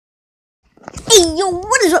Hey yo,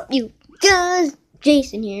 what is up you guys?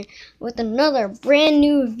 Jason here with another brand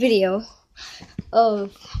new video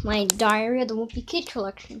of my Diary of the Wimpy Kid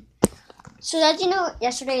collection. So as you know,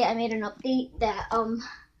 yesterday I made an update that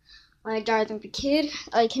my Diary of the Wimpy Kid,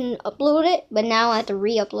 I can upload it, but now I have to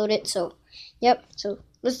re-upload it. So yep, so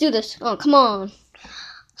let's do this. Oh, come on.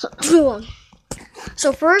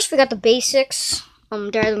 So first we got the basics, Diary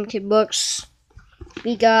of the Wimpy Kid books.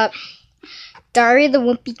 We got Diary of the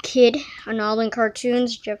Wimpy Kid, a novel and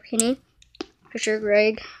cartoons, Jeff Kinney, Fisher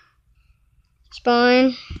Greg,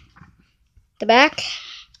 spine, the back,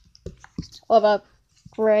 all about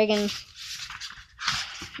Greg and,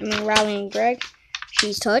 Riley and Greg,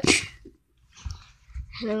 She's Touch.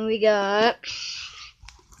 And then we got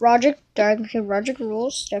Roger, Diary of the Kid, Roger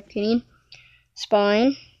Rules, Jeff Kinney,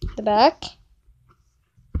 spine, the back,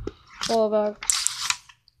 all about,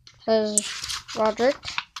 has Roderick,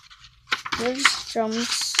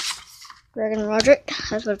 drums, Greg and Roderick.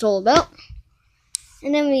 That's what it's all about.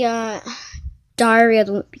 And then we got Diary of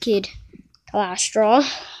the Wimpy Kid, the last straw.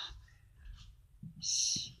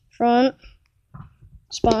 Front,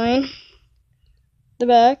 spine, the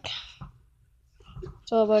back.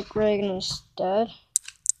 It's all about Greg and his dad.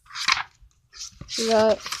 We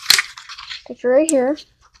got a picture right here.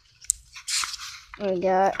 We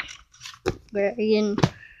got Greg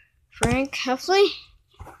and Frank Heffley.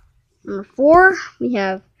 Number 4, we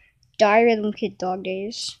have Diary of the Wimpy Kid Dog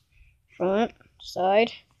Days. Front,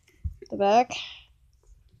 side, the back.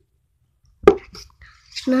 It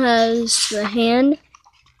has the hand.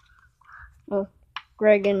 Oh,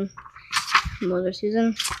 Greg and Mother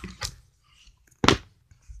Susan.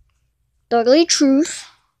 Dogly Truth.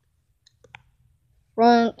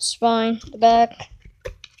 Front, spine, the back.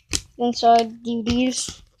 Inside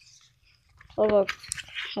DVDs. All about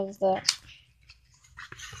has that.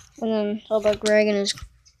 And then it's all about Greg and his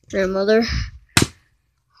grandmother.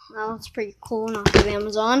 Well, it's pretty cool, off of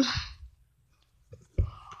Amazon.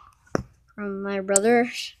 From my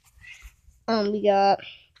brothers. We got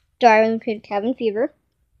Diary of the Kid Cabin Fever.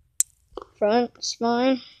 Front,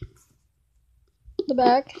 spine, the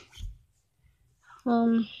back.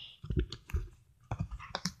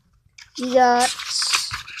 We got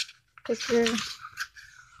picture of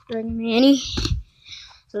Greg and Manny.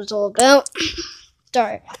 So it's all about.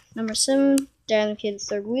 Diary number 7, Diary of the Kid's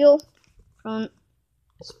Third Wheel, front,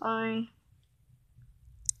 spine,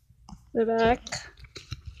 the back.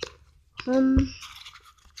 And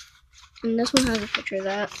this one has a picture of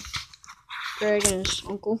that. Greg and his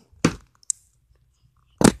uncle.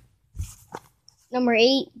 Number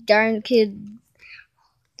 8, Diary of the Kid,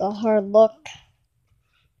 The Hard Luck,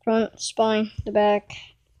 front, spine, the back.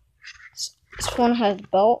 This one has a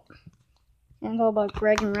belt. And it's all about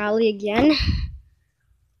Greg and Riley again.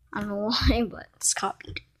 I don't know why, but it's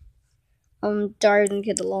copied. Diary of the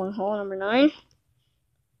Kid, The Long Haul, number 9.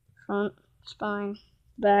 Front, spine,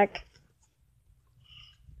 back.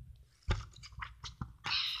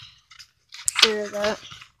 Picture of that.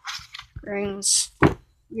 Greg's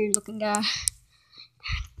weird looking guy.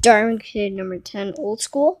 Diary of the Kid, number 10, Old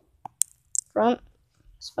School. Front,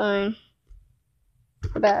 spine,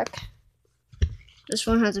 the back. This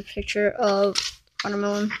one has a picture of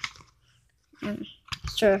watermelon and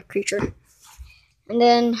it's a creature. And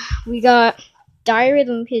then we got Diary of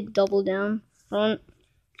the Wimpy Kid Double Down, front,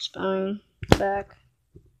 spine, back.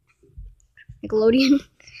 Nickelodeon.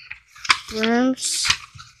 Worms.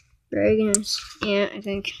 Greg and his aunt, I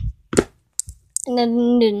think. And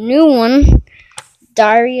then the new one,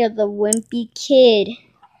 Diary of the Wimpy Kid.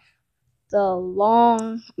 The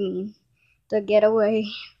Getaway,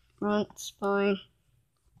 front, spine,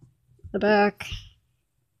 the back.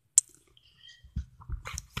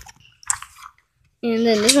 And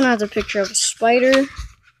then this one has a picture of a spider.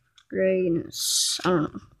 Greg and his, I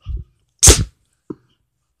don't know.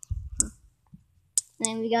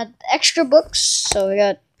 And we got the extra books. So we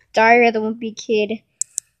got Diary of the Wimpy Kid,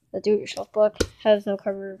 the do-it-yourself book. Has no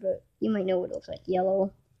cover, but you might know what it looks like.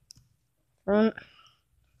 Yellow. Front.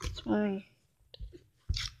 Spine.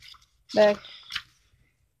 Back.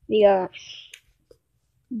 We got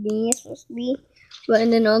me, it's supposed to be. But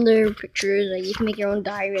and then other pictures, like you can make your own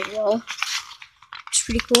diary as well. It's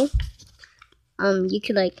pretty cool. You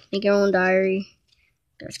could like make your own diary.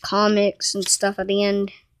 There's comics and stuff at the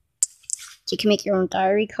end. So you can make your own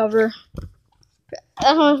diary cover.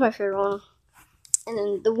 That one was my favorite one. And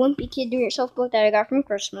then the Wimpy Kid Do-It-Yourself book that I got from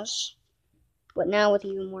Christmas. But now with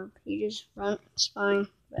even more pages. Front, spine,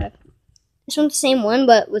 back. This one's the same one,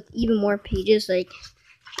 but with even more pages. Like,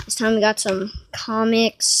 this time we got some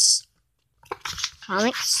comics.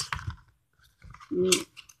 You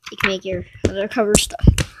can make your other cover stuff.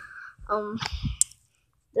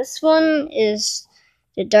 This one is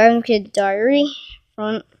the Darwin Kid Diary,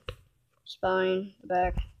 front, spine,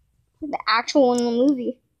 back. The actual one in the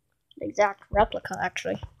movie, the exact replica,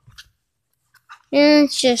 actually. And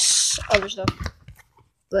it's just other stuff,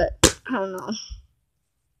 but I don't know.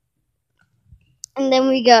 And then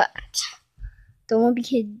we got the Wimpy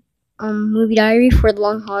Kid movie diary for the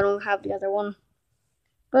long haul. I don't have the other one,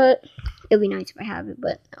 but it'd be nice if I have it.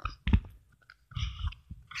 But no.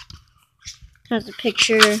 Has a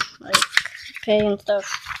picture, like pay and stuff.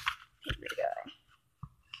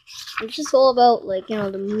 It's just all about, like, you know,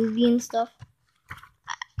 the movie and stuff.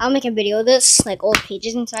 I'll make a video of this, like all the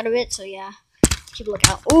pages inside of it. So yeah, keep a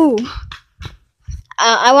lookout. Ooh,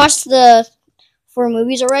 I watched the 4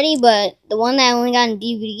 movies already, but the one that I only got in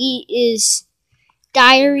DVD is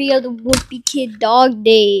Diary of the Wimpy Kid Dog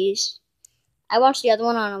Days. I watched the other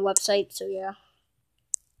one on a website, so yeah.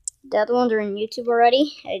 The other ones are in YouTube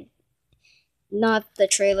already. Not the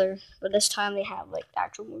trailer, but this time they have, like, the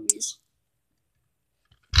actual movies.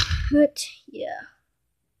 But yeah.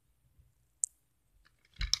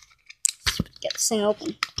 Let's get this thing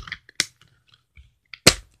open.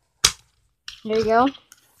 There you go.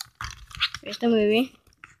 Here's the movie.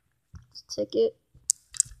 Let's take it.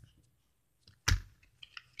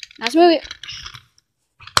 Nice movie.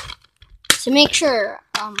 To make sure,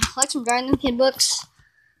 collect some Darwin Kid books.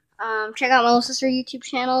 Check out my little sister YouTube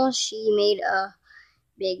channel. She made a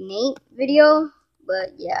Big Nate video.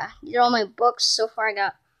 But yeah, these are all my books. So far I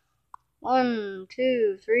got 1,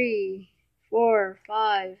 2, 3, 4,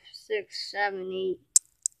 5, 6, 7, 8,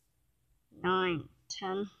 9,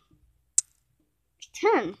 10.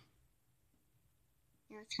 10.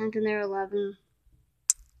 Yeah, 10's in there, 11,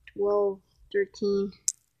 12, 13,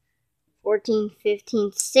 14,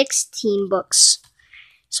 15, 16 books.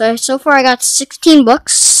 So far I got 16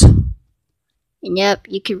 books. And yep,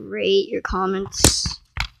 you can rate your comments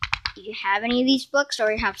if you have any of these books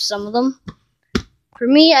or you have some of them. For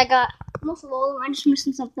me, I got most of all of them. I'm just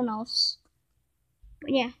missing something else.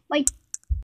 But yeah, bye.